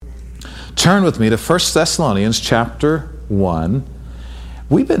Turn with me to 1 Thessalonians chapter 1.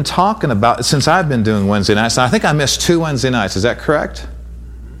 We've been talking about, since I've been doing Wednesday nights, and I think I missed 2 Wednesday nights. Is that correct?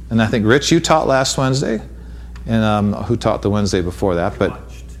 And I think, Rich, you taught last Wednesday. And who taught the Wednesday before that?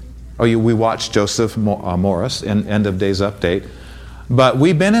 We watched Joseph Morris in End of Days Update. But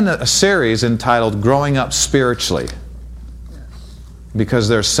we've been in a series entitled Growing Up Spiritually. Because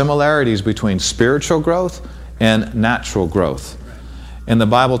there are similarities between spiritual growth and natural growth. And the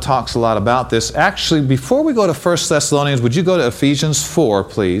Bible talks a lot about this. Actually, before we go to 1 Thessalonians, would you go to Ephesians 4,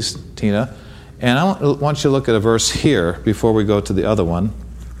 please, Tina? And I want you to look at a verse here before we go to the other one.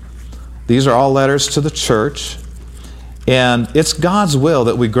 These are all letters to the church. And it's God's will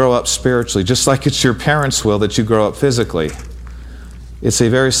that we grow up spiritually, just like it's your parents' will that you grow up physically. It's a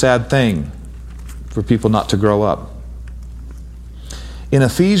very sad thing for people not to grow up. In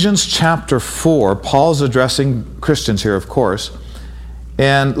Ephesians chapter 4, Paul's addressing Christians here, of course.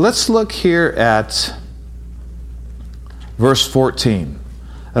 And let's look here at verse 14.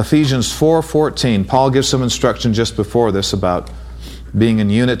 Ephesians 4:14. Paul gives some instruction just before this about being in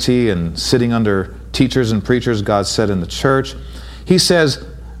unity and sitting under teachers and preachers God set in the church. He says,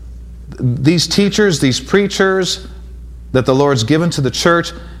 these teachers, these preachers that the Lord's given to the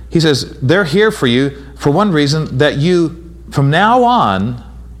church, he says, they're here for you for one reason, that you, from now on,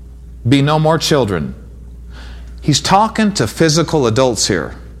 be no more children. He's talking to physical adults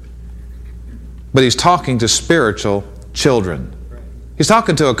here, but he's talking to spiritual children. He's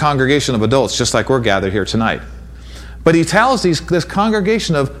talking to a congregation of adults just like we're gathered here tonight. But he tells this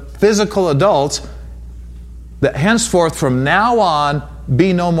congregation of physical adults that henceforth from now on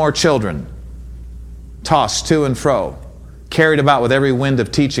be no more children, tossed to and fro, carried about with every wind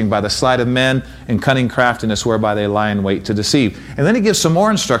of teaching by the sleight of men and cunning craftiness whereby they lie in wait to deceive. And then he gives some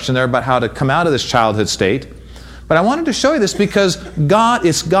more instruction there about how to come out of this childhood state. But I wanted to show you this because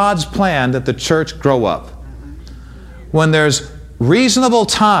it's God's plan that the church grow up. When there's reasonable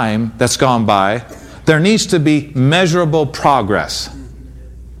time that's gone by, there needs to be measurable progress.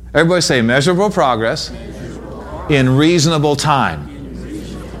 Everybody say measurable progress in reasonable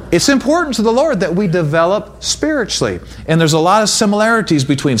time. It's important to the Lord that we develop spiritually. And there's a lot of similarities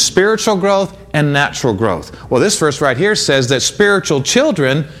between spiritual growth and natural growth. Well, this verse right here says that spiritual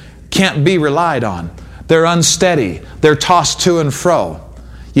children can't be relied on. They're unsteady. They're tossed to and fro.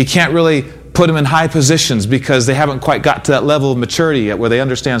 You can't really put them in high positions because they haven't quite got to that level of maturity yet where they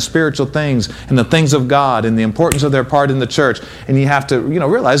understand spiritual things and the things of God and the importance of their part in the church. And you have to,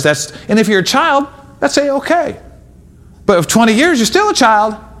 realize that's, and if you're a child, that's A-okay. But if 20 years you're still a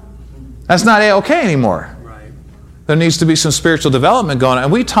child, that's not A-okay anymore. Right. There needs to be some spiritual development going on.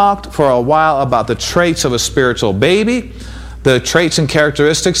 And we talked for a while about the traits of a spiritual baby, the traits and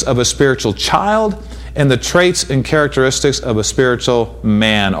characteristics of a spiritual child, and the traits and characteristics of a spiritual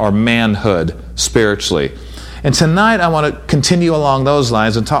man or manhood spiritually. And tonight I want to continue along those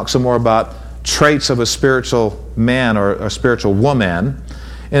lines and talk some more about traits of a spiritual man or a spiritual woman.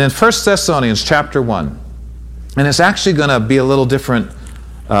 And in 1 Thessalonians chapter 1, and it's actually going to be a little different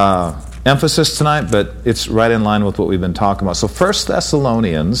emphasis tonight, but it's right in line with what we've been talking about. So 1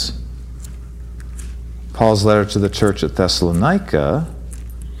 Thessalonians, Paul's letter to the church at Thessalonica,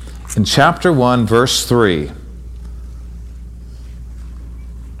 in chapter 1, verse 3.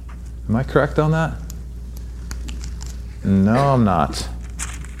 Am I correct on that? No, I'm not.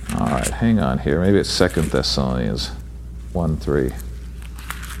 All right, hang on here. Maybe it's 2 Thessalonians 1:3.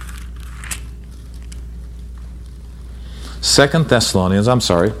 2 Thessalonians, I'm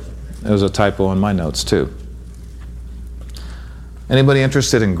sorry. There was a typo in my notes too. Anybody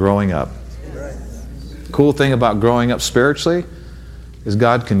interested in growing up? Cool thing about growing up spiritually is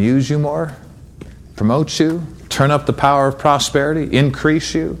God can use you more, promote you, turn up the power of prosperity,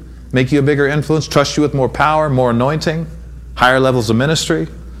 increase you, make you a bigger influence, trust you with more power, more anointing, higher levels of ministry.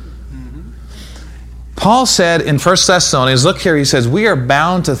 Paul said in 1 Thessalonians, look here, he says, we are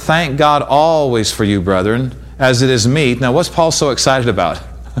bound to thank God always for you, brethren, as it is meet. Now, what's Paul so excited about?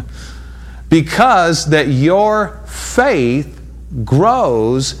 Because that your faith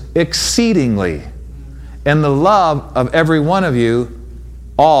grows exceedingly, and the love of every one of you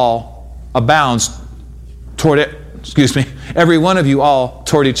all abounds toward it. Every one of you all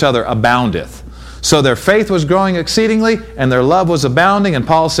toward each other aboundeth. So their faith was growing exceedingly, and their love was abounding. And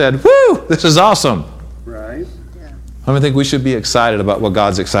Paul said, "Woo! This is awesome." Right. Yeah. I think we should be excited about what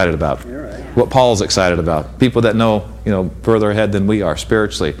God's excited about. You're right. What Paul's excited about. People that know, further ahead than we are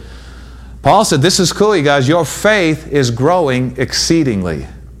spiritually. Paul said, "This is cool, you guys. Your faith is growing exceedingly,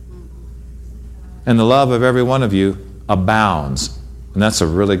 and the love of every one of you abounds." And that's a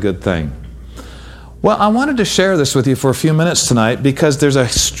really good thing. Well, I wanted to share this with you for a few minutes tonight because there's a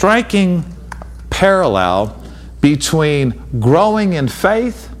striking parallel between growing in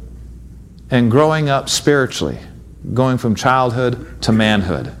faith and growing up spiritually, going from childhood to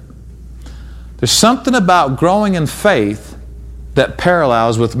manhood. There's something about growing in faith that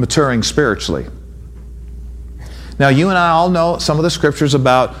parallels with maturing spiritually. Now, you and I all know some of the scriptures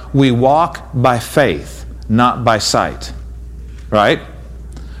about we walk by faith, not by sight. Right?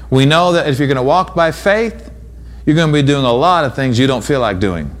 We know that if you're going to walk by faith, you're going to be doing a lot of things you don't feel like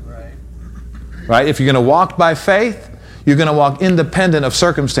doing. Right? If you're going to walk by faith, you're going to walk independent of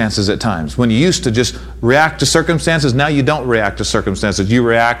circumstances at times. When you used to just react to circumstances, now you don't react to circumstances. You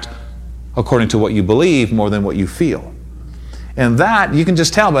react according to what you believe more than what you feel. And that, you can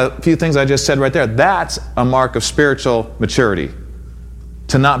just tell by a few things I just said right there, that's a mark of spiritual maturity.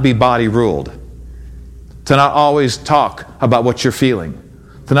 To not be body ruled. To not always talk about what you're feeling.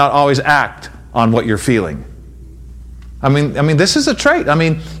 To not always act on what you're feeling. I mean, this is a trait. I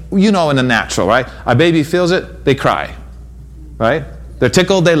mean, you know in the natural, right? A baby feels it, they cry. Right? They're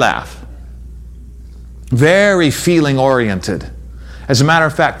tickled, they laugh. Very feeling oriented. As a matter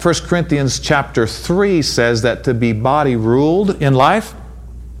of fact, 1 Corinthians chapter 3 says that to be body ruled in life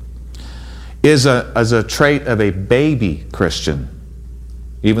is a trait of a baby Christian,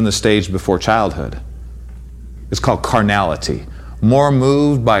 even the stage before childhood. It's called carnality. More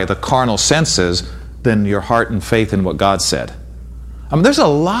moved by the carnal senses than your heart and faith in what God said. I mean, there's a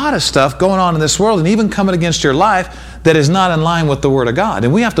lot of stuff going on in this world and even coming against your life that is not in line with the Word of God.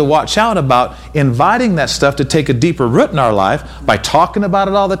 And we have to watch out about inviting that stuff to take a deeper root in our life by talking about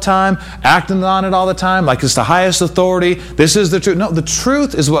it all the time, acting on it all the time, like it's the highest authority. This is the truth. No, the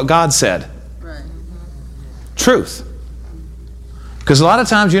truth is what God said. Right. Truth. Because a lot of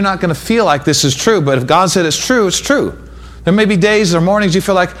times you're not going to feel like this is true, but if God said it's true, it's true. There may be days or mornings you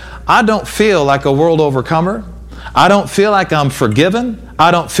feel like, I don't feel like a world overcomer. I don't feel like I'm forgiven.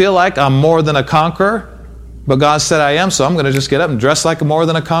 I don't feel like I'm more than a conqueror. But God said I am, so I'm going to just get up and dress like more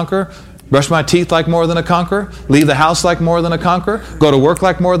than a conqueror, brush my teeth like more than a conqueror, leave the house like more than a conqueror, go to work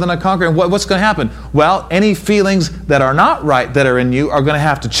like more than a conqueror. And what's going to happen? Well, any feelings that are not right that are in you are going to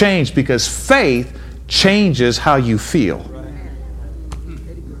have to change because faith changes how you feel.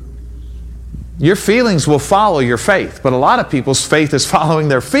 Your feelings will follow your faith, but a lot of people's faith is following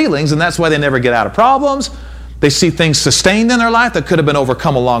their feelings, and that's why they never get out of problems. They see things sustained in their life that could have been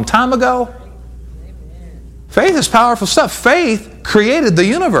overcome a long time ago. Faith is powerful stuff. Faith created the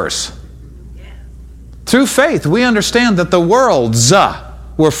universe. Through faith, we understand that the worlds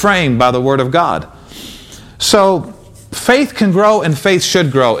were framed by the Word of God. So, faith can grow and faith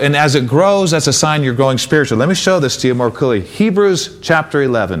should grow. And as it grows, that's a sign you're growing spiritually. Let me show this to you more clearly. Hebrews chapter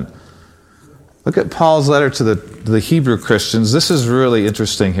 11. Look at Paul's letter to the Hebrew Christians. This is really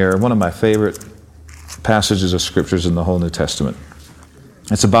interesting here. One of my favorite passages of scriptures in the whole New Testament.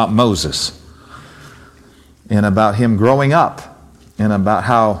 It's about Moses and about him growing up and about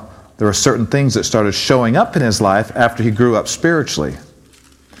how there were certain things that started showing up in his life after he grew up spiritually.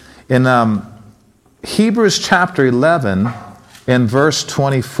 In Hebrews chapter 11 and verse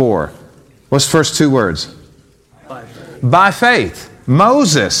 24, what's the first two words? By faith. By faith.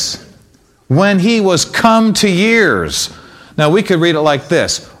 Moses, when he was come to years. Now we could read it like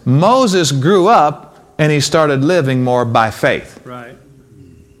this. Moses grew up and he started living more by faith. Right.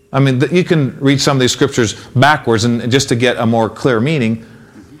 I mean, you can read some of these scriptures backwards and just to get a more clear meaning.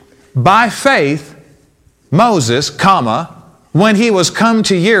 By faith, Moses, when he was come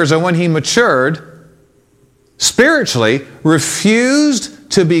to years or when he matured, spiritually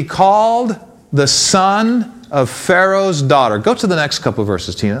refused to be called the son of Pharaoh's daughter. Go to the next couple of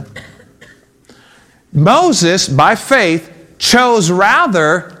verses, Tina. Moses, by faith, chose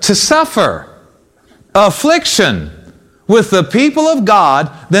rather to suffer affliction with the people of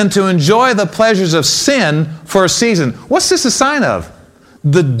God than to enjoy the pleasures of sin for a season. What's this a sign of?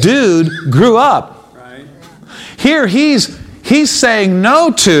 The dude grew up. Right. Here he's saying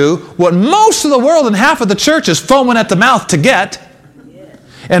no to what most of the world and half of the church is foaming at the mouth to get.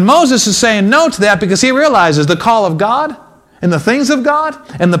 And Moses is saying no to that because he realizes the call of God and the things of God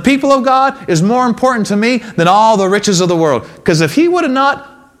and the people of God is more important to me than all the riches of the world. Because if he would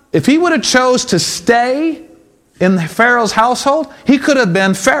have chose to stay in Pharaoh's household, he could have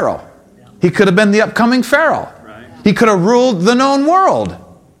been Pharaoh. He could have been the upcoming Pharaoh. He could have ruled the known world.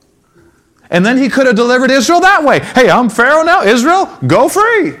 And then he could have delivered Israel that way. Hey, I'm Pharaoh now. Israel, go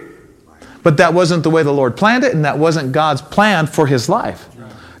free. But that wasn't the way the Lord planned it, and that wasn't God's plan for his life.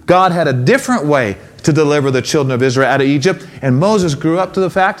 God had a different way to deliver the children of Israel out of Egypt. And Moses grew up to the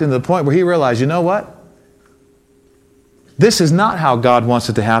fact and to the point where he realized, you know what? This is not how God wants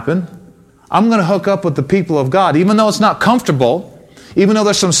it to happen. I'm going to hook up with the people of God, even though it's not comfortable, even though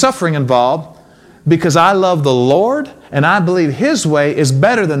there's some suffering involved, because I love the Lord and I believe His way is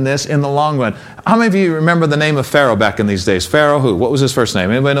better than this in the long run. How many of you remember the name of Pharaoh back in these days? Pharaoh who? What was his first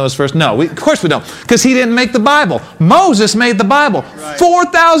name? Anybody know his first? No, of course we don't, because he didn't make the Bible. Moses made the Bible. Right.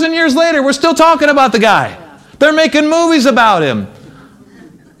 4,000 years later, we're still talking about the guy. They're making movies about him.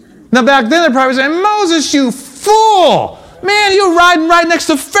 Now back then they're probably saying, Moses, you fool! Man, you're riding right next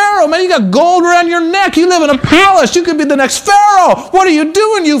to Pharaoh. Man, you got gold around your neck. You live in a palace. You could be the next Pharaoh. What are you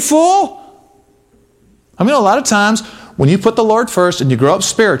doing, you fool? I mean, a lot of times when you put the Lord first and you grow up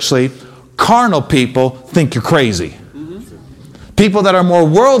spiritually, carnal people think you're crazy. Mm-hmm. People that are more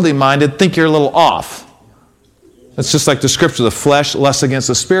worldly minded think you're a little off. It's just like the scripture, the flesh lusts against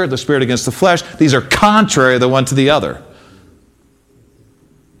the spirit against the flesh. These are contrary the one to the other.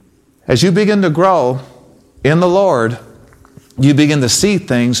 As you begin to grow in the Lord, you begin to see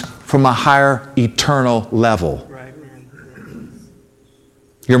things from a higher eternal level. Right.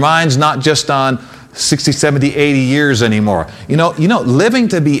 Your mind's not just on 60, 70, 80 years anymore. You know, living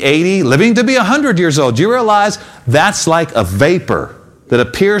to be 80, living to be 100 years old, do you realize that's like a vapor that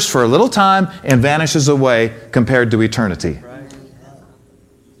appears for a little time and vanishes away compared to eternity? Right.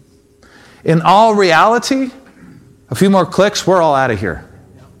 In all reality, a few more clicks, we're all out of here.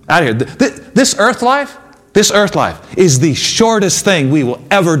 Out of here. This earth life is the shortest thing we will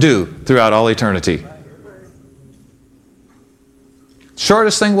ever do throughout all eternity.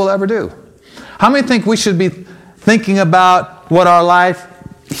 Shortest thing we'll ever do. How many think we should be thinking about what our life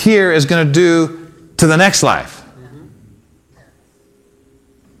here is going to do to the next life?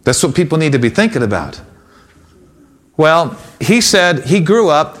 That's what people need to be thinking about. Well, he said he grew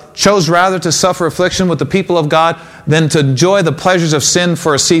up, chose rather to suffer affliction with the people of God than to enjoy the pleasures of sin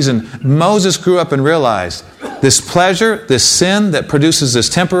for a season. Moses grew up and realized this pleasure, this sin that produces this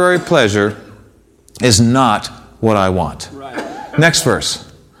temporary pleasure is not what I want. Right. Next verse.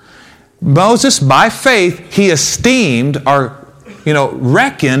 Moses, by faith, he esteemed or,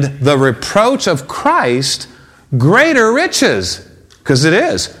 reckoned the reproach of Christ greater riches, because it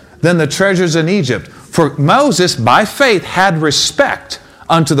is, than the treasures in Egypt. For Moses, by faith, had respect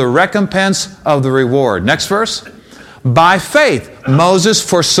unto the recompense of the reward. Next verse. By faith, Moses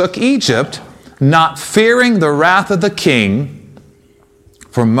forsook Egypt, not fearing the wrath of the king,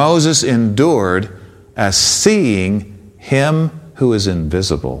 for Moses endured as seeing Him who is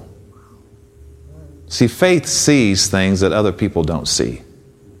invisible. See, faith sees things that other people don't see.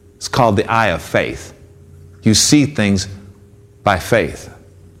 It's called the eye of faith. You see things by faith.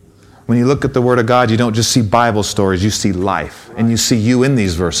 When you look at the Word of God, you don't just see Bible stories, you see life. And you see you in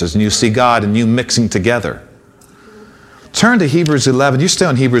these verses, and you see God and you mixing together. Turn to Hebrews 11. You stay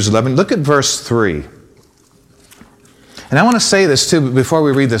on Hebrews 11. Look at verse 3. And I want to say this too before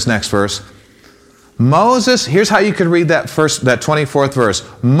we read this next verse. Moses, here's how you could read that 24th verse.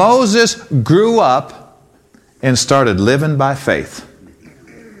 Moses grew up and started living by faith.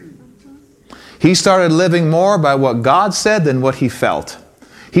 He started living more by what God said than what he felt.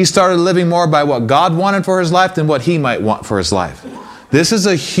 He started living more by what God wanted for his life than what he might want for his life. This is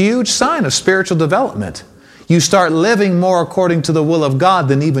a huge sign of spiritual development. You start living more according to the will of God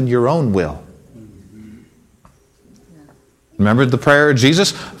than even your own will. Remember the prayer of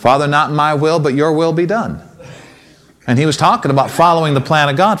Jesus? Father, not my will, but your will be done. And he was talking about following the plan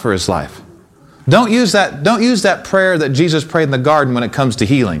of God for his life. Don't use that prayer that Jesus prayed in the garden when it comes to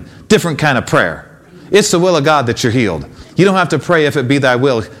healing. Different kind of prayer. It's the will of God that you're healed. You don't have to pray, if it be thy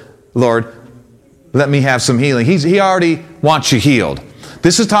will, Lord, let me have some healing. He already wants you healed.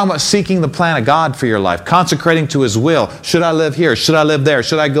 This is talking about seeking the plan of God for your life, consecrating to His will. Should I live here? Should I live there?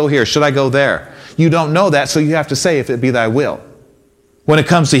 Should I go here? Should I go there? You don't know that, so you have to say, if it be thy will. When it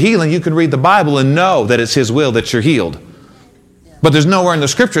comes to healing, you can read the Bible and know that it's His will that you're healed. But there's nowhere in the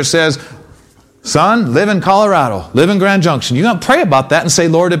Scripture that says, son, live in Colorado, live in Grand Junction. You don't pray about that and say,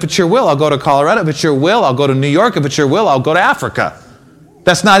 Lord, if it's your will, I'll go to Colorado. If it's your will, I'll go to New York. If it's your will, I'll go to Africa.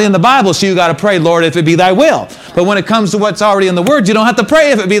 That's not in the Bible, so you got to pray, Lord, if it be thy will. But when it comes to what's already in the Word, you don't have to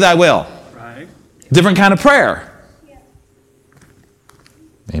pray if it be thy will. Right. Different kind of prayer. Yeah.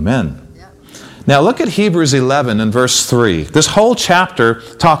 Amen. Now look at Hebrews 11 and verse 3. This whole chapter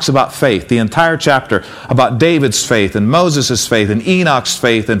talks about faith. The entire chapter about David's faith and Moses' faith and Enoch's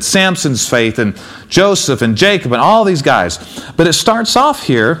faith and Samson's faith and Joseph and Jacob and all these guys. But it starts off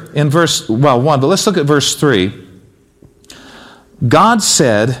here in verse 1, but let's look at verse 3. God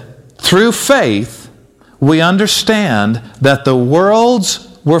said, through faith we understand that the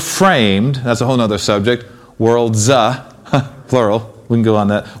worlds were framed. That's a whole other subject. Worlds, plural. We can go on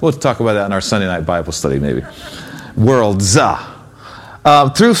that. We'll talk about that in our Sunday night Bible study maybe. Worlds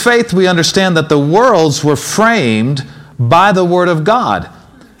Through faith, we understand that the worlds were framed by the Word of God,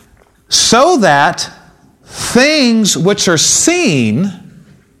 so that things which are seen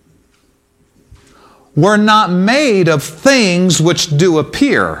were not made of things which do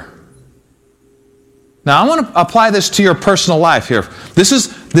appear. Now, I want to apply this to your personal life here. This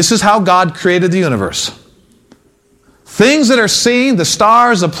is how God created the universe. Things that are seen, the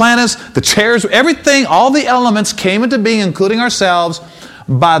stars, the planets, the chairs, everything, all the elements came into being, including ourselves,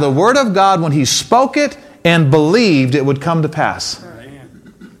 by the Word of God when He spoke it and believed it would come to pass.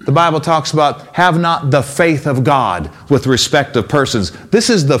 The Bible talks about, have not the faith of God with respect of persons. This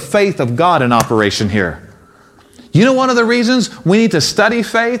is the faith of God in operation here. You know one of the reasons we need to study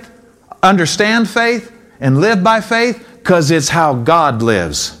faith, understand faith, and live by faith? Because it's how God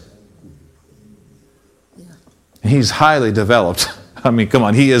lives. He's highly developed. I mean, come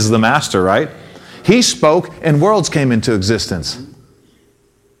on, He is the master, right? He spoke and worlds came into existence.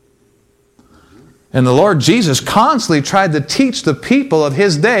 And the Lord Jesus constantly tried to teach the people of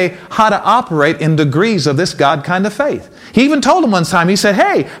His day how to operate in degrees of this God kind of faith. He even told them one time, He said,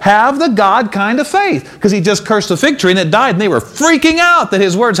 hey, have the God kind of faith. Because He just cursed a fig tree and it died, and they were freaking out that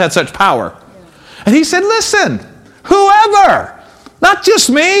His words had such power. And He said, listen, whoever, not just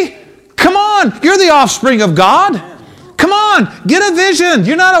me, come on, you're the offspring of God. Come on, get a vision.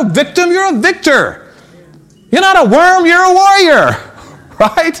 You're not a victim, you're a victor. You're not a worm, you're a warrior.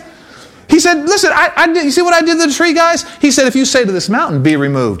 Right? He said, listen, you see what I did to the tree, guys? He said, if you say to this mountain, be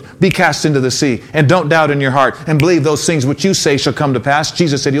removed, be cast into the sea, and don't doubt in your heart, and believe those things which you say shall come to pass,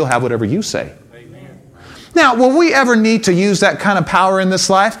 Jesus said, you'll have whatever you say. Amen. Now, will we ever need to use that kind of power in this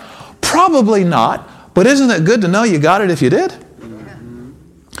life? Probably not. But isn't it good to know you got it if you did?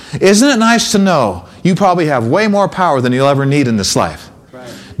 Isn't it nice to know you probably have way more power than you'll ever need in this life?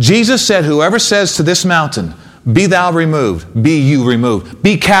 Right. Jesus said, whoever says to this mountain, be thou removed, be you removed,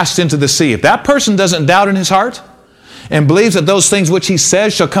 be cast into the sea. If that person doesn't doubt in his heart and believes that those things which he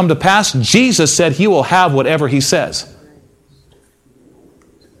says shall come to pass, Jesus said he will have whatever he says.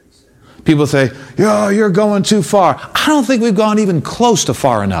 People say, you're going too far. I don't think we've gone even close to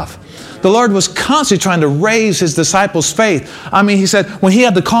far enough. The Lord was constantly trying to raise His disciples' faith. I mean, He said, when He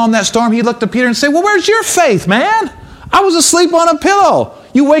had to calm that storm, He looked at Peter and said, well, where's your faith, man? I was asleep on a pillow.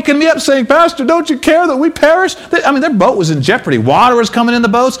 You waking me up saying, Pastor, don't you care that we perish? I mean, their boat was in jeopardy. Water was coming in the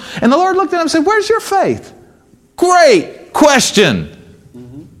boats. And the Lord looked at him and said, where's your faith? Great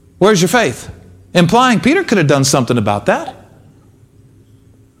question. Where's your faith? Implying Peter could have done something about that.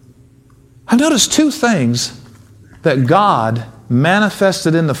 I've noticed two things that God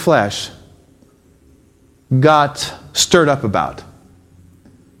manifested in the flesh got stirred up about.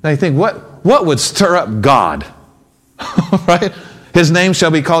 Now you think, what would stir up God? Right? His name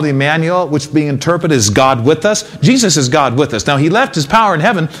shall be called Emmanuel, which being interpreted is God with us. Jesus is God with us. Now He left His power in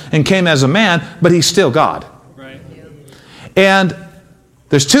heaven and came as a man, but He's still God. Right. And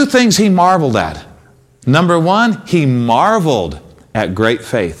there's two things He marveled at. Number one, He marveled at great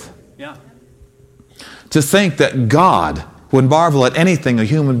faith. Yeah. To think that God would marvel at anything a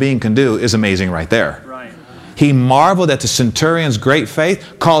human being can do is amazing right there. Right. He marveled at the centurion's great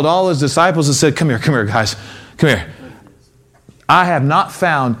faith, called all his disciples and said, come here guys, come here. I have not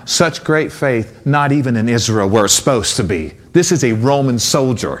found such great faith, not even in Israel where it's supposed to be. This is a Roman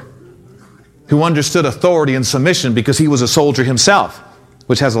soldier who understood authority and submission because he was a soldier himself,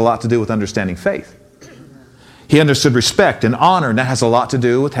 which has a lot to do with understanding faith. He understood respect and honor, and that has a lot to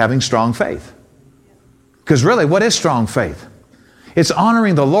do with having strong faith. Because really, what is strong faith? It's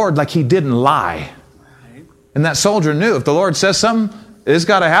honoring the Lord like He didn't lie. And that soldier knew if the Lord says something, it's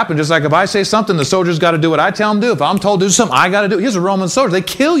got to happen. Just like if I say something, the soldier's got to do what I tell him to do. If I'm told to do something, I got to do it. He's a Roman soldier. They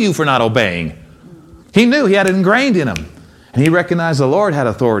kill you for not obeying. He knew He had it ingrained in him. And he recognized the Lord had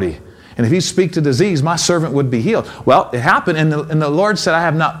authority. And if He speak to disease, my servant would be healed. Well, it happened, and the Lord said, I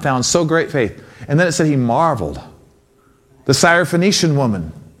have not found so great faith. And then it said He marveled. The Syrophoenician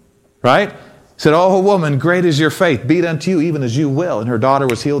woman, right? Said, oh, woman, great is your faith. Be it unto you even as you will. And her daughter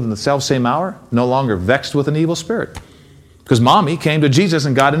was healed in the selfsame hour, no longer vexed with an evil spirit. Because mommy came to Jesus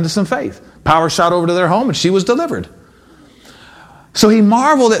and got into some faith. Power shot over to their home and she was delivered. So he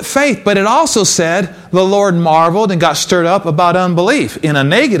marveled at faith, but it also said the Lord marveled and got stirred up about unbelief in a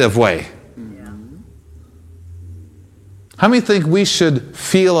negative way. Yeah. How many think we should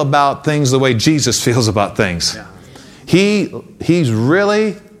feel about things the way Jesus feels about things? Yeah. He's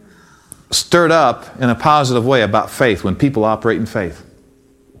really stirred up in a positive way about faith when people operate in faith.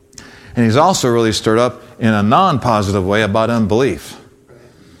 And He's also really stirred up in a non-positive way about unbelief.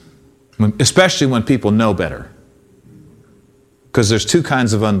 Especially when people know better. Because there's two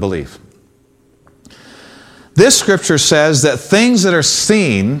kinds of unbelief. This scripture says that things that are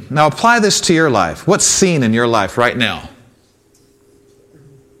seen, now apply this to your life. What's seen in your life right now?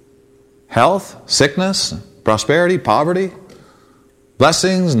 Health, sickness, prosperity, poverty,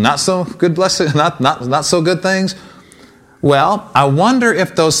 blessings, not so good blessings, not so good things. Well, I wonder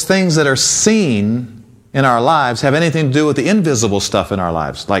if those things that are seen in our lives have anything to do with the invisible stuff in our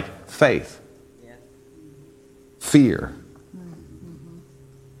lives, like faith, fear.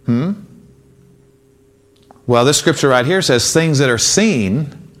 Well, this scripture right here says things that are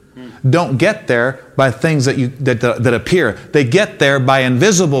seen don't get there by things that appear. They get there by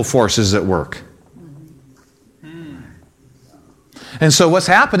invisible forces at work. And so what's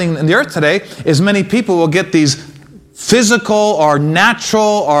happening in the earth today is many people will get these physical or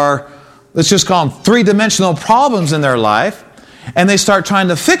natural or let's just call them three-dimensional problems in their life, and they start trying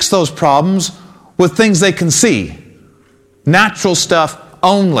to fix those problems with things they can see. Natural stuff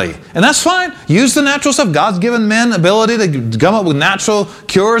only. And that's fine. Use the natural stuff. God's given men ability to come up with natural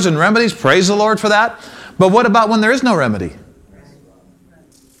cures and remedies. Praise the Lord for that. But what about when there is no remedy?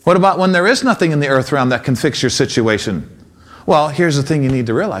 What about when there is nothing in the earth realm that can fix your situation? Well, here's the thing you need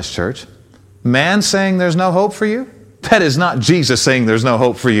to realize, church. Man saying there's no hope for you, that is not Jesus saying there's no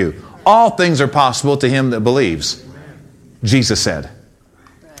hope for you. All things are possible to him that believes, Jesus said.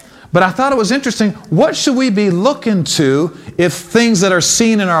 But I thought it was interesting. What should we be looking to if things that are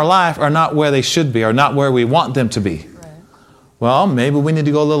seen in our life are not where they should be or not where we want them to be? Right. Well, maybe we need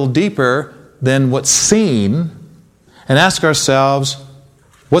to go a little deeper than what's seen and ask ourselves,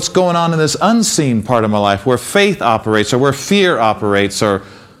 what's going on in this unseen part of my life where faith operates or where fear operates or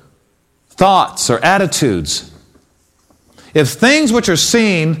thoughts or attitudes? If things which are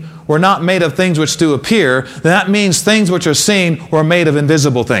seen were not made of things which do appear, then that means things which are seen were made of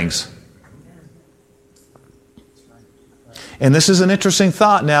invisible things. And this is an interesting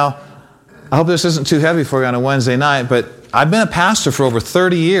thought. Now, I hope this isn't too heavy for you on a Wednesday night, but I've been a pastor for over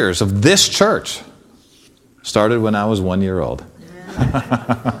 30 years of this church. Started when I was 1 year old.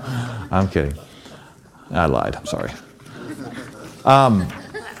 I'm kidding. I lied. I'm sorry.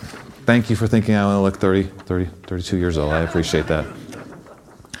 Thank you for thinking I only look 32 years old. I appreciate that.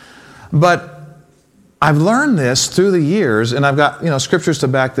 But I've learned this through the years, and I've got scriptures to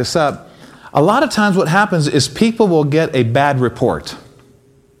back this up. A lot of times what happens is people will get a bad report.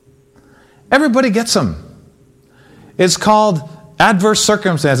 Everybody gets them. It's called adverse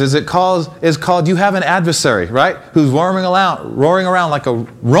circumstances. It's called you have an adversary, right? Who's roaming around like a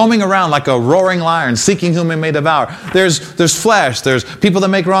roaring lion, seeking whom he may devour. There's flesh. There's people that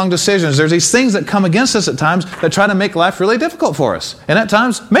make wrong decisions. There's these things that come against us at times that try to make life really difficult for us, and at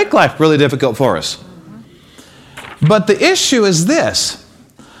times make life really difficult for us. But the issue is this.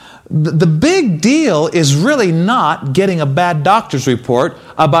 The big deal is really not getting a bad doctor's report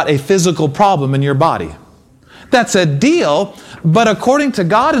about a physical problem in your body. That's a deal, but according to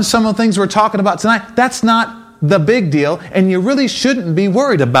God and some of the things we're talking about tonight, that's not the big deal, and you really shouldn't be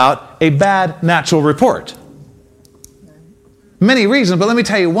worried about a bad natural report. Many reasons, but let me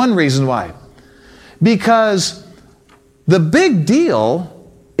tell you one reason why. Because the big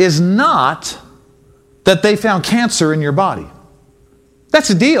deal is not that they found cancer in your body. That's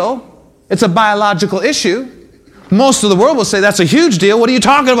a deal. It's a biological issue. Most of the world will say that's a huge deal. What are you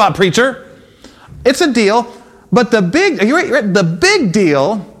talking about, preacher? It's a deal. But the big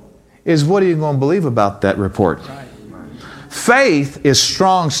deal is, what are you going to believe about that report? Faith is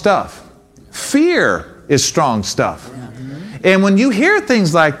strong stuff. Fear is strong stuff. And when you hear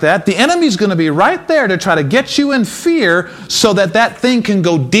things like that, the enemy's going to be right there to try to get you in fear so that thing can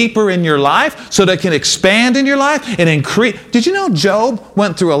go deeper in your life, so that it can expand in your life and increase. Did you know Job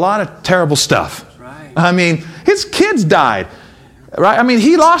went through a lot of terrible stuff? I mean, his kids died. Right? I mean,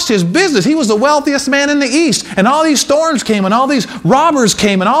 he lost his business. He was the wealthiest man in the East. And all these storms came and all these robbers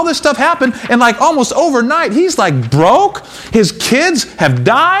came and all this stuff happened. And like almost overnight, he's like broke. His kids have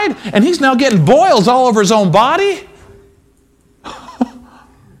died. And he's now getting boils all over his own body.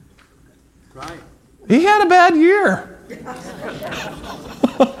 Right. He had a bad year.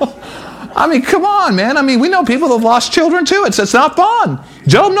 I mean, come on, man. I mean, we know people that have lost children too. It's not fun.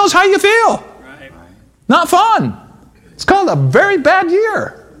 Job knows how you feel. Right. Not fun. It's called a very bad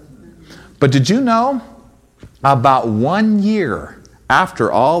year. But did you know, about 1 year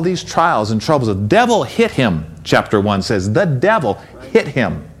after all these trials and troubles, the devil hit him, chapter 1 says. The devil hit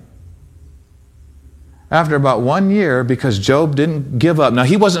him. After about 1 year, because Job didn't give up. Now,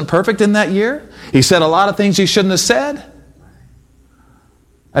 he wasn't perfect in that year. He said a lot of things he shouldn't have said.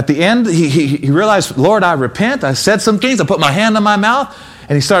 At the end, he realized, Lord, I repent. I said some things. I put my hand on my mouth.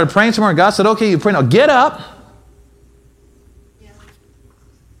 And he started praying some more. And God said, okay, you pray now. Get up.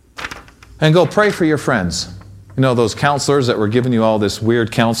 And go pray for your friends. You know, those counselors that were giving you all this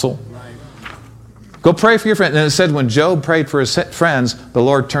weird counsel? Go pray for your friends. And it said when Job prayed for his friends, the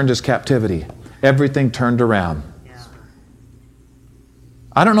Lord turned his captivity. Everything turned around.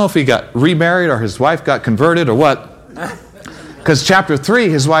 I don't know if he got remarried or his wife got converted or what. Because chapter 3,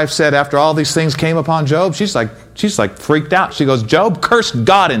 his wife said after all these things came upon Job, she's like freaked out. She goes, Job, curse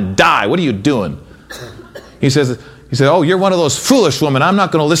God and die. What are you doing? He said, oh, you're one of those foolish women. I'm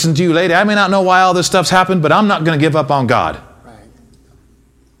not going to listen to you, lady. I may not know why all this stuff's happened, but I'm not going to give up on God. Right.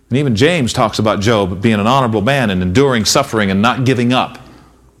 And even James talks about Job being an honorable man and enduring suffering and not giving up.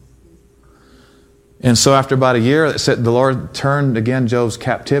 And so after about a year, it said the Lord turned again Job's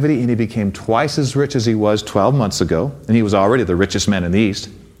captivity, and he became twice as rich as he was 12 months ago. And he was already the richest man in the East.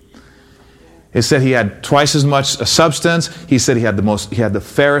 It said he had twice as much substance. He said he had the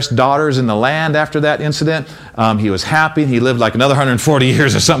fairest daughters in the land after that incident. He was happy. He lived like another 140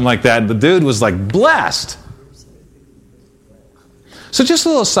 years or something like that. And the dude was like blessed. So just a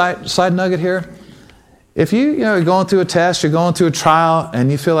little side nugget here. If you're going through a test, you're going through a trial, and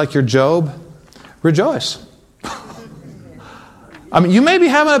you feel like you're Job, rejoice. I mean, you may be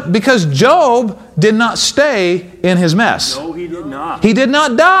having because Job did not stay in his mess. No, he did not. He did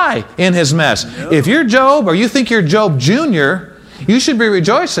not die in his mess. No. If you're Job or you think you're Job Jr., you should be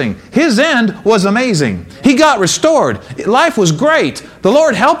rejoicing. His end was amazing. He got restored. Life was great. The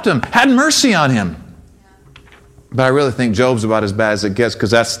Lord helped him, had mercy on him. But I really think Job's about as bad as it gets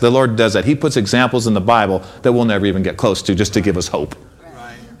because the Lord does that. He puts examples in the Bible that we'll never even get close to just to give us hope.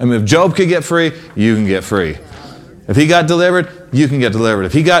 I mean, if Job could get free, you can get free. If he got delivered, you can get delivered.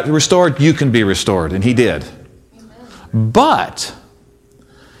 If he got restored, you can be restored. And he did. But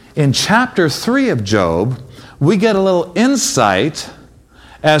in chapter 3 of Job, we get a little insight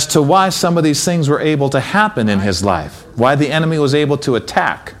as to why some of these things were able to happen in his life. Why the enemy was able to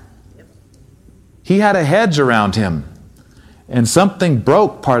attack. He had a hedge around him. And something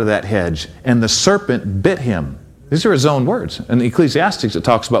broke part of that hedge. And the serpent bit him. These are his own words. In Ecclesiastes, it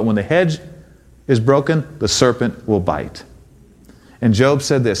talks about when the hedge is broken, the serpent will bite. And Job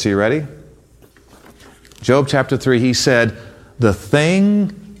said this. Are you ready? Job chapter 3, he said, the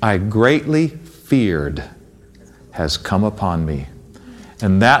thing I greatly feared has come upon me,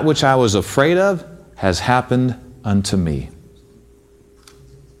 and that which I was afraid of has happened unto me.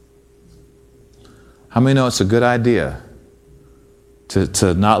 How many know it's a good idea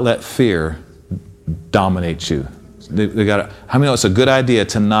to not let fear dominate you? How many know it's a good idea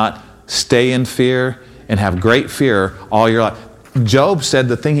to not stay in fear and have great fear all your life? Job said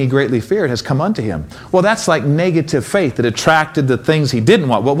the thing he greatly feared has come unto him. Well, that's like negative faith that attracted the things he didn't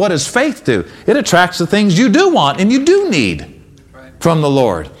want. Well, what does faith do? It attracts the things you do want and you do need from the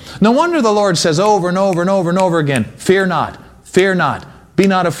Lord. No wonder the Lord says over and over and over and over again, fear not, be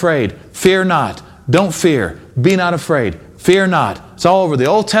not afraid, fear not, don't fear, be not afraid, fear not. It's all over the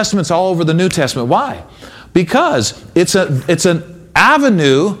Old Testament, it's all over the New Testament. Why? Because it's an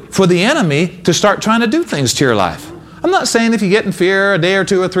avenue for the enemy to start trying to do things to your life. I'm not saying if you get in fear a day or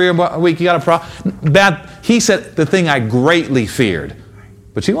two or three or a week, you got a problem. Bad. He said the thing I greatly feared.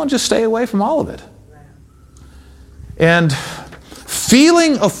 But you want to just stay away from all of it. And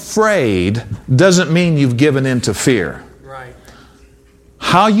feeling afraid doesn't mean you've given in to fear. Right.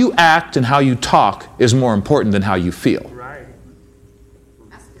 How you act and how you talk is more important than how you feel. Right.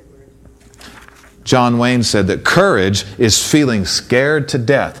 John Wayne said that courage is feeling scared to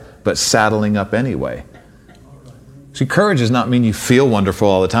death, but saddling up anyway. See, courage does not mean you feel wonderful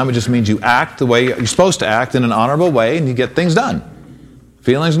all the time. It just means you act the way you're supposed to act in an honorable way and you get things done.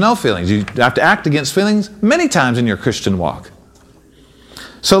 Feelings, no feelings. You have to act against feelings many times in your Christian walk.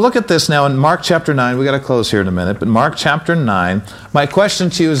 So look at this now in Mark chapter 9. We've got to close here in a minute. But Mark chapter 9, my question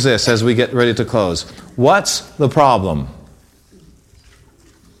to you is this as we get ready to close. What's the problem?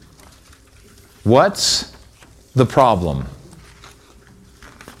 What's the problem?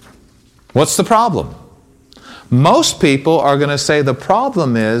 What's the problem? Most people are going to say the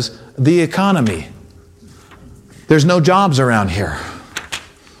problem is the economy. There's no jobs around here.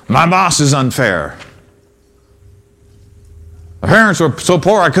 My boss is unfair. My parents were so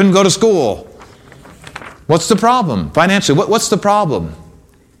poor I couldn't go to school. What's the problem? Financially, what's the problem?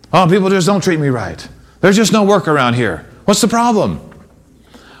 Oh, people just don't treat me right. There's just no work around here. What's the problem?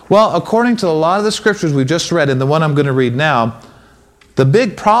 Well, according to a lot of the scriptures we've just read and the one I'm going to read now, the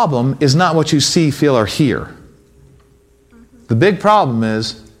big problem is not what you see, feel, or hear. The big problem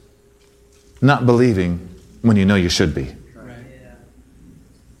is not believing when you know you should be.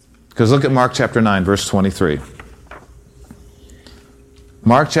 Because look at Mark chapter 9, verse 23.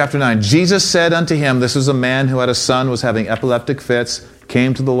 Mark chapter 9, Jesus said unto him, this is a man who had a son, was having epileptic fits,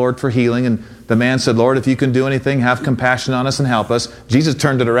 came to the Lord for healing, and the man said, Lord, if you can do anything, have compassion on us and help us. Jesus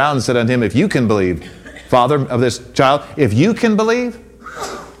turned it around and said unto him, if you can believe, father of this child, if you can believe,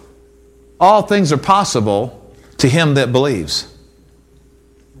 all things are possible to him that believes.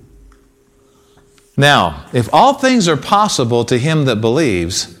 Now, if all things are possible to him that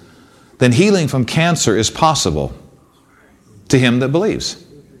believes, then healing from cancer is possible to him that believes.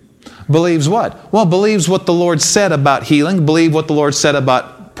 Believes what? Well, believes what the Lord said about healing, believe what the Lord said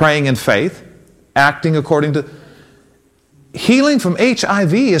about praying in faith, acting according to... Healing from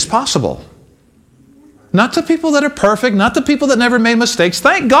HIV is possible. Not to people that are perfect, not to people that never made mistakes,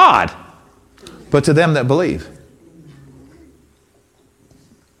 thank God, but to them that believe.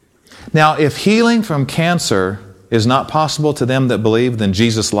 Now, if healing from cancer is not possible to them that believe, then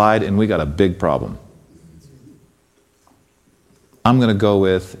Jesus lied and we got a big problem. I'm going to go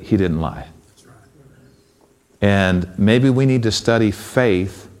with he didn't lie. And maybe we need to study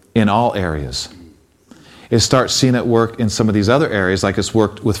faith in all areas. Is start seeing it work in some of these other areas, like it's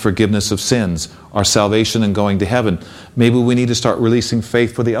worked with forgiveness of sins, our salvation and going to heaven. Maybe we need to start releasing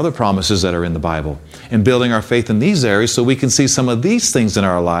faith for the other promises that are in the Bible and building our faith in these areas so we can see some of these things in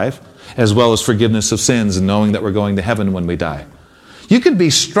our life, as well as forgiveness of sins and knowing that we're going to heaven when we die. You could be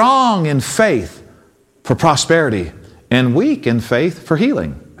strong in faith for prosperity and weak in faith for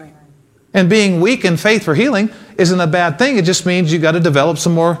healing. And being weak in faith for healing isn't a bad thing. It just means you've got to develop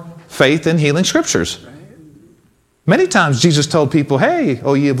some more faith in healing scriptures. Many times Jesus told people, hey,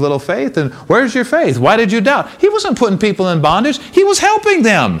 oh, ye of little faith, and where's your faith? Why did you doubt? He wasn't putting people in bondage. He was helping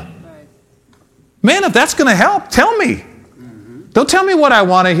them. Man, if that's going to help, tell me. Don't tell me what I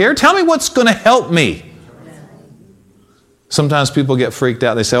want to hear. Tell me what's going to help me. Sometimes people get freaked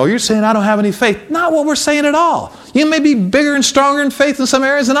out. They say, oh, you're saying I don't have any faith. Not what we're saying at all. You may be bigger and stronger in faith in some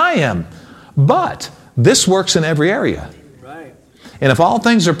areas than I am. But this works in every area. Right. And if all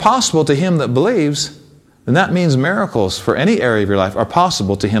things are possible to him that believes, then that means miracles for any area of your life are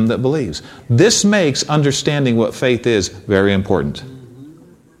possible to him that believes. This makes understanding what faith is very important.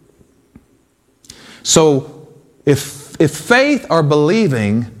 So if faith or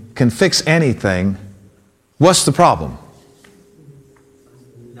believing can fix anything, what's the problem?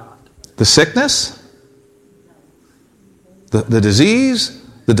 The sickness? The disease?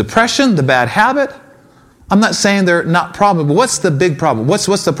 The depression? The bad habit? I'm not saying they're not problems, but what's the big problem? What's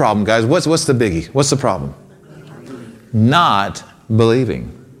the problem, guys? What's the biggie? What's the problem? Not believing.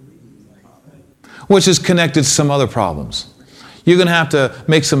 Which is connected to some other problems. You're going to have to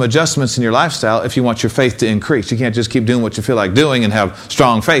make some adjustments in your lifestyle if you want your faith to increase. You can't just keep doing what you feel like doing and have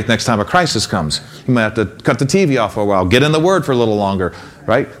strong faith next time a crisis comes. You might have to cut the TV off for a while, get in the Word for a little longer,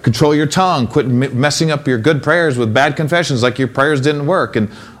 right? Control your tongue, quit messing up your good prayers with bad confessions like your prayers didn't work.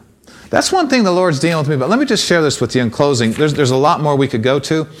 And that's one thing the Lord's dealing with me about. Let me just share this with you in closing. There's a lot more we could go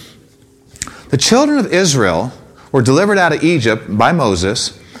to. The children of Israel were delivered out of Egypt by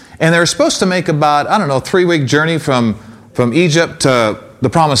Moses, and they were supposed to make about, 3-week journey from Egypt to the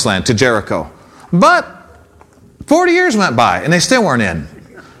Promised Land, to Jericho. But 40 years went by, and they still weren't in.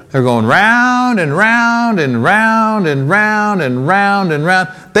 They're going round and round and round and round and round and round.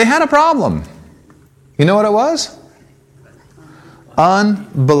 They had a problem. You know what it was?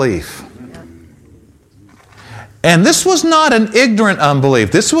 Unbelief. And this was not an ignorant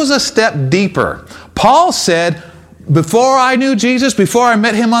unbelief. This was a step deeper. Paul said, before I knew Jesus, before I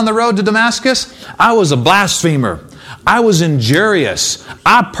met him on the road to Damascus, I was a blasphemer. I was injurious.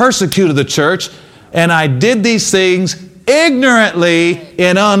 I persecuted the church, and I did these things ignorantly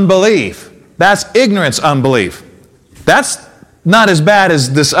in unbelief. That's ignorance unbelief. That's not as bad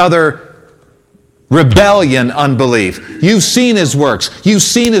as this other rebellion unbelief. You've seen his works. You've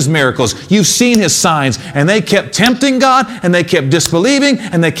seen his miracles. You've seen his signs. And they kept tempting God, and they kept disbelieving,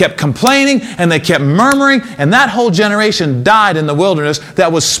 and they kept complaining, and they kept murmuring. And that whole generation died in the wilderness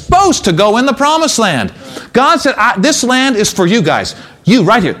that was supposed to go in the Promised Land. God said, this land is for you guys. You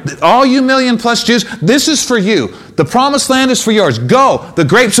right here. All you 1,000,000+ Jews, this is for you. The Promised Land is for yours. Go. The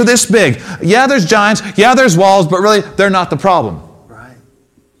grapes are this big. Yeah, there's giants. Yeah, there's walls, but really, they're not the problem.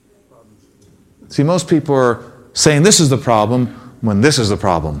 See, most people are saying this is the problem when this is the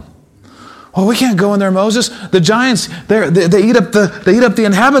problem. Oh, we can't go in there, Moses. The giants, they eat up the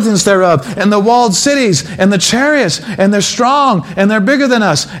inhabitants thereof, and the walled cities, and the chariots, and they're strong, and they're bigger than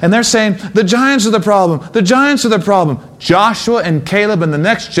us. And they're saying, the giants are the problem. The giants are the problem. Joshua and Caleb and the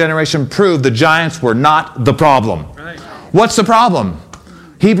next generation proved the giants were not the problem. Right. What's the problem?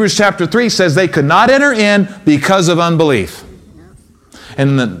 Hebrews chapter 3 says they could not enter in because of unbelief.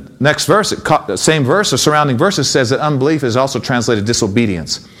 And in the next verse, same verse, or surrounding verses, says that unbelief is also translated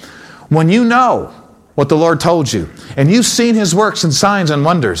disobedience. When you know what the Lord told you, and you've seen His works and signs and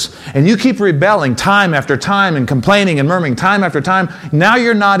wonders, and you keep rebelling time after time and complaining and murmuring time after time, now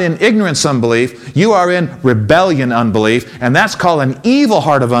you're not in ignorance unbelief, you are in rebellion unbelief, and that's called an evil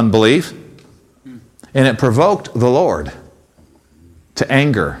heart of unbelief, and it provoked the Lord to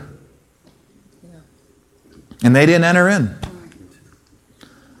anger. And they didn't enter in.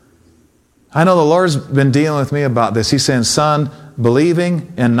 I know the Lord's been dealing with me about this. He's saying, son,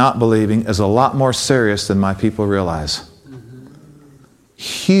 believing and not believing is a lot more serious than my people realize.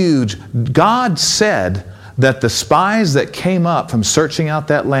 Huge. God said that the spies that came up from searching out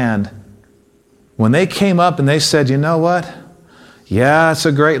that land, when they came up and they said, you know what? Yeah, it's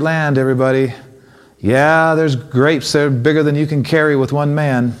a great land, everybody. Yeah, there's grapes that are bigger than you can carry with one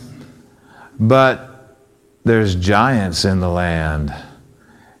man. But there's giants in the land.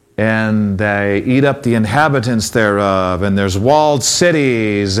 And they eat up the inhabitants thereof, and there's walled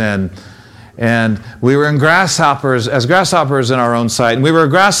cities, and we were grasshoppers in our own sight, and we were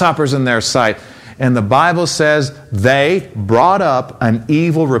grasshoppers in their sight. And the Bible says they brought up an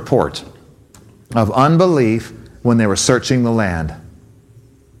evil report of unbelief when they were searching the land.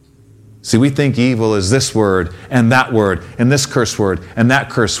 See, we think evil is this word, and this curse word, and that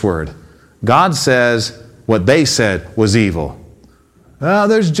curse word. God says what they said was evil. Oh,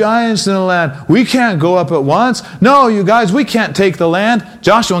 there's giants in the land. We can't go up at once. No, you guys, we can't take the land.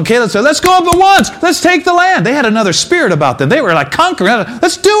 Joshua and Caleb said, let's go up at once. Let's take the land. They had another spirit about them. They were like conquering.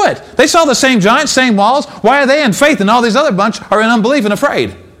 Let's do it. They saw the same giants, same walls. Why are they in faith and all these other bunch are in unbelief and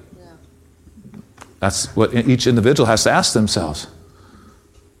afraid? Yeah. That's what each individual has to ask themselves.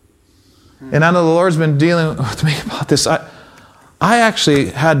 And I know the Lord's been dealing with me about this. I actually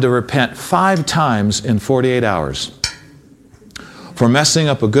had to repent 5 times in 48 hours. For messing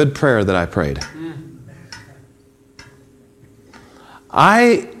up a good prayer that I prayed.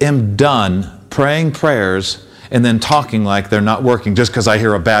 I am done praying prayers and then talking like they're not working just because I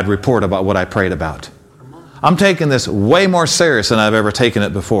hear a bad report about what I prayed about. I'm taking this way more serious than I've ever taken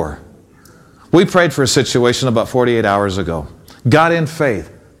it before. We prayed for a situation about 48 hours ago. Got in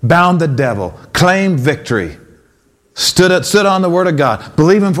faith, bound the devil, claimed victory, stood on the Word of God,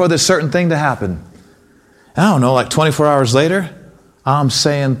 believing for this certain thing to happen. I don't know, like 24 hours later, I'm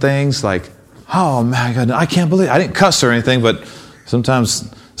saying things like, oh my God, I can't believe it. I didn't cuss or anything, but sometimes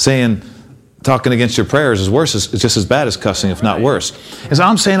talking against your prayers is worse. It's just as bad as cussing, if not worse. And so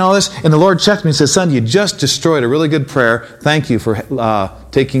I'm saying all this, and the Lord checked me and said, son, you just destroyed a really good prayer. Thank you for, he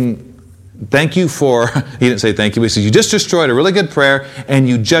didn't say thank you, but he said, you just destroyed a really good prayer, and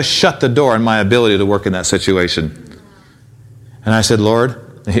you just shut the door on my ability to work in that situation. And I said,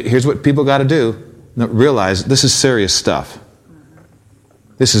 Lord, here's what people got to do. Realize this is serious stuff.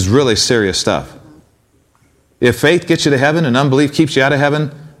 This is really serious stuff. If faith gets you to heaven and unbelief keeps you out of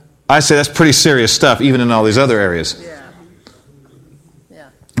heaven, I say that's pretty serious stuff, even in all these other areas.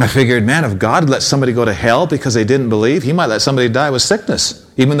 Yeah. I figured, man, if God let somebody go to hell because they didn't believe, He might let somebody die with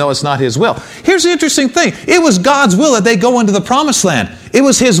sickness, even though it's not His will. Here's the interesting thing. It was God's will that they go into the promised land. It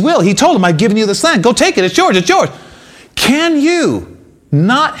was His will. He told them, I've given you this land. Go take it. It's yours. It's yours. Can you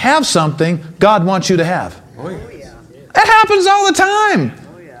not have something God wants you to have? Oh, yeah. It happens all the time.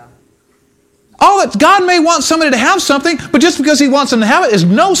 God may want somebody to have something, but just because He wants them to have it is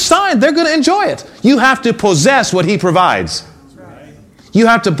no sign they're going to enjoy it. You have to possess what He provides.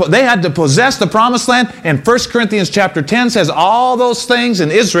 They had to possess the promised land. And 1 Corinthians chapter 10 says all those things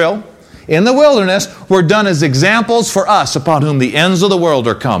in Israel, in the wilderness, were done as examples for us upon whom the ends of the world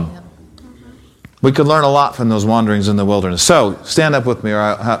are come. We could learn a lot from those wanderings in the wilderness. So, stand up with me or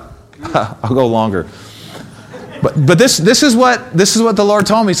I'll go longer. But this is what the Lord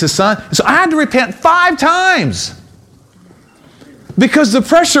told me. He says, son, so I had to repent 5 times because the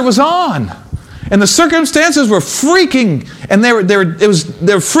pressure was on, and the circumstances were freaking, and they were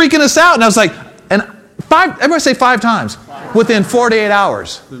freaking us out. And I was like, and 5. Everybody say 5 times within 48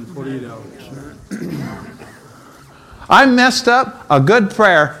 hours. Within 48 hours. I messed up a good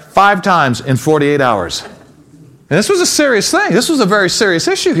prayer 5 times in 48 hours, and this was a serious thing. This was a very serious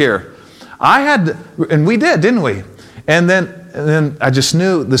issue here. And we did, didn't we? And then I just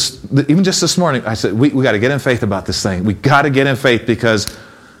knew this, even just this morning, I said, we got to get in faith about this thing. We got to get in faith because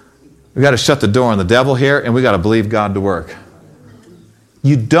we got to shut the door on the devil here, and we got to believe God to work.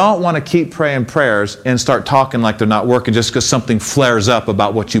 You don't want to keep praying prayers and start talking like they're not working just because something flares up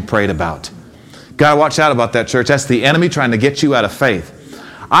about what you prayed about. Got to watch out about that, church. That's the enemy trying to get you out of faith.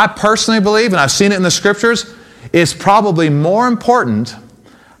 I personally believe, and I've seen it in the Scriptures, it's probably more important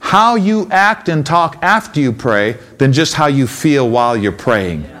how you act and talk after you pray than just how you feel while you're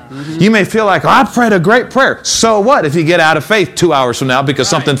praying. Mm-hmm. You may feel like, I prayed a great prayer. So what if you get out of faith 2 hours from now because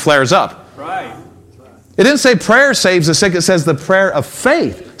something flares up? Right. It didn't say prayer saves the sick. It says the prayer of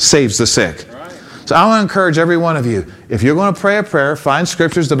faith saves the sick. So I want to encourage every one of you, if you're going to pray a prayer, find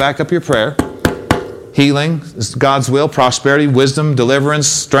scriptures to back up your prayer. Healing is God's will, prosperity, wisdom, deliverance,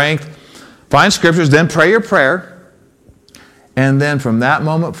 strength. Find scriptures, then pray your prayer. And then from that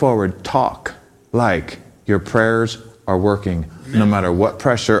moment forward, talk like your prayers are working, no matter what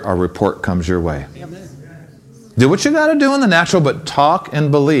pressure or report comes your way. Do what you got to do in the natural, but talk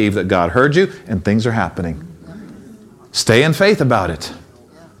and believe that God heard you and things are happening. Stay in faith about it.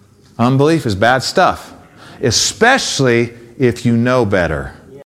 Unbelief is bad stuff, especially if you know better.